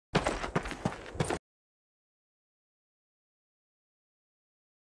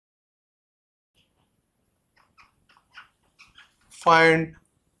find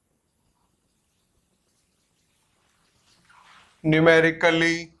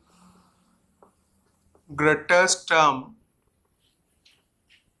numerically greatest term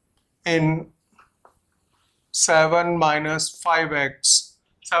in 7 minus 5x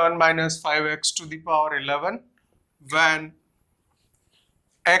to the power 11 when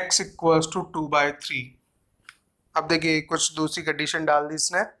x equals to 2/3। अब देखिए कुछ दूसरी condition डाल दी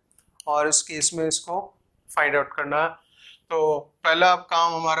इसने और इस केस में इसको फाइंड आउट करना है। तो पहला अब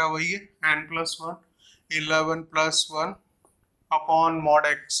काम हमारा वही है n+1 11+1 upon mod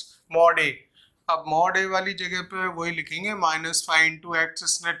x mod a। अब मॉड a वाली जगह पे वही लिखेंगे -5 इंटू एक्स,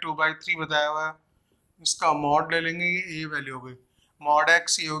 इसने 2/3 बताया हुआ है, इसका मॉड ले लेंगे, ये a वैल्यू हो गई, मॉड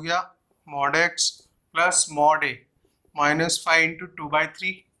x ये हो गया mod x plus mod a -5 into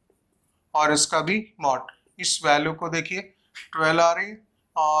 2/3 और इसका भी मॉड। इस वैल्यू को देखिए 12 आ रही है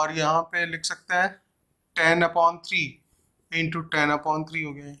और यहाँ पे लिख सकते हैं 10/3 इंटू 10/3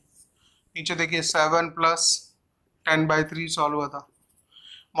 हो गया है। नीचे देखिए 7 प्लस 10/3 सॉल्व हुआ था,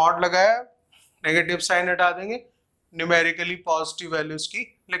 मॉड लगाया, नेगेटिव साइन हटा देंगे, न्यूमेरिकली पॉजिटिव वैल्यूज की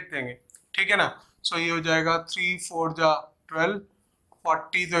लिख देंगे, ठीक है ना। सो ये हो जाएगा 3 4 जा 12,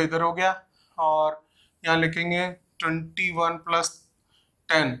 40 तो इधर हो गया और यहाँ लिखेंगे 21 प्लस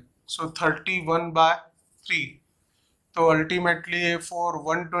 10 सो 31/3। तो अल्टीमेटली ये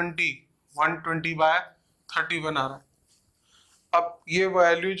 120/31 आ रहा है। अब ये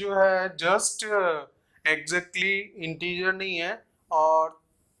वैल्यू जो है जस्ट एग्जैक्टली इंटीजर नहीं है और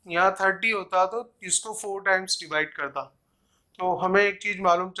यहाँ 30 होता तो इसको 4 टाइम्स डिवाइड करता, तो हमें एक चीज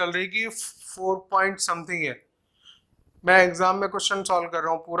मालूम चल रही कि 4 पॉइंट समथिंग है। मैं एग्जाम में क्वेश्चन सॉल्व कर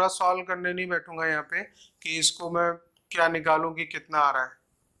रहा हूँ, पूरा सॉल्व करने नहीं बैठूंगा यहाँ पे कि इसको मैं क्या निकालूं कि कितना आ रहा है,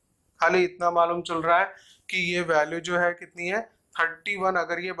 खाली इतना मालूम चल रहा है कि ये वैल्यू जो है कितनी है 31।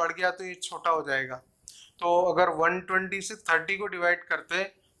 अगर ये बढ़ गया तो ये छोटा हो जाएगा, तो अगर 120 से 30 को डिवाइड करते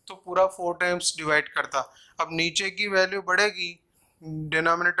तो पूरा 4 टाइम्स डिवाइड करता। अब नीचे की वैल्यू बढ़ेगी,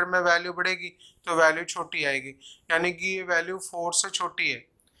 डिनोमिनेटर में वैल्यू बढ़ेगी तो वैल्यू छोटी आएगी, यानी कि ये वैल्यू 4 से छोटी है,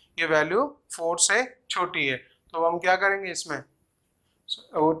 ये वैल्यू 4 से छोटी है। तो हम क्या करेंगे इसमें,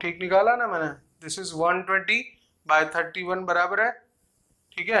 वो ठीक निकाला ना मैंने, दिस इज 120/31 बराबर है,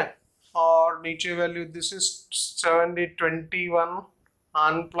 ठीक है। और नीचे वैल्यू दिस इज 70 21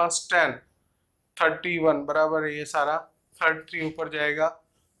 1 प्लस 10 31 बराबर है, ये सारा 33 ऊपर जाएगा,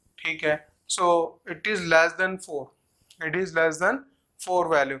 ठीक है। So it is less than 4, it is less than 4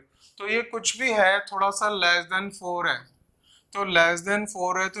 value. तो ये कुछ भी है थोड़ा सा लेस देन 4 है, तो लेस देन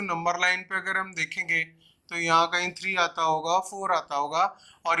 4 है तो नंबर लाइन पे अगर हम देखेंगे तो यहाँ कहीं 3 आता होगा, 4 आता होगा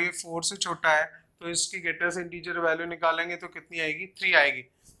और ये 4 से छोटा है, तो इसकी ग्रेटेस्ट इंटीजर वैल्यू निकालेंगे तो कितनी आएगी, 3 आएगी।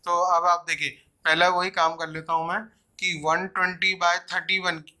 तो अब आप देखिए पहला वही काम कर लेता हूँ मैं कि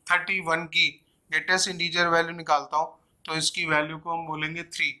 120/31 की ग्रेटेस्ट इंटीजर वैल्यू निकालता हूँ, तो इसकी वैल्यू को हम बोलेंगे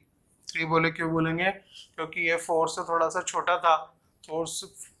 3 बोले, क्यों बोलेंगे, क्योंकि ये 4 से थोड़ा सा छोटा था, 4 से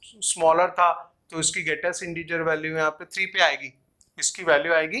स्मॉलर था, तो इसकी ग्रेटेस्ट इंटीजर वैल्यू यहाँ पे 3 पे आएगी, इसकी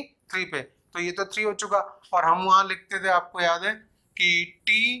वैल्यू आएगी 3 पे। तो ये तो 3 हो चुका और हम वहां लिखते थे, आपको याद है कि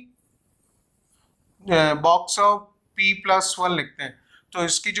t बॉक्स ऑफ p+1 लिखते हैं, तो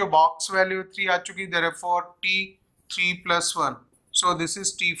इसकी जो बॉक्स वैल्यू 3 आ चुकी, therefore t 3+1, so this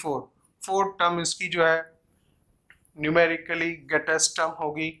is t4। 4 term इसकी जो है न्यूमेरिकली ग्रेटेस्ट टर्म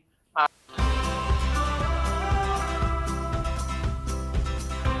होगी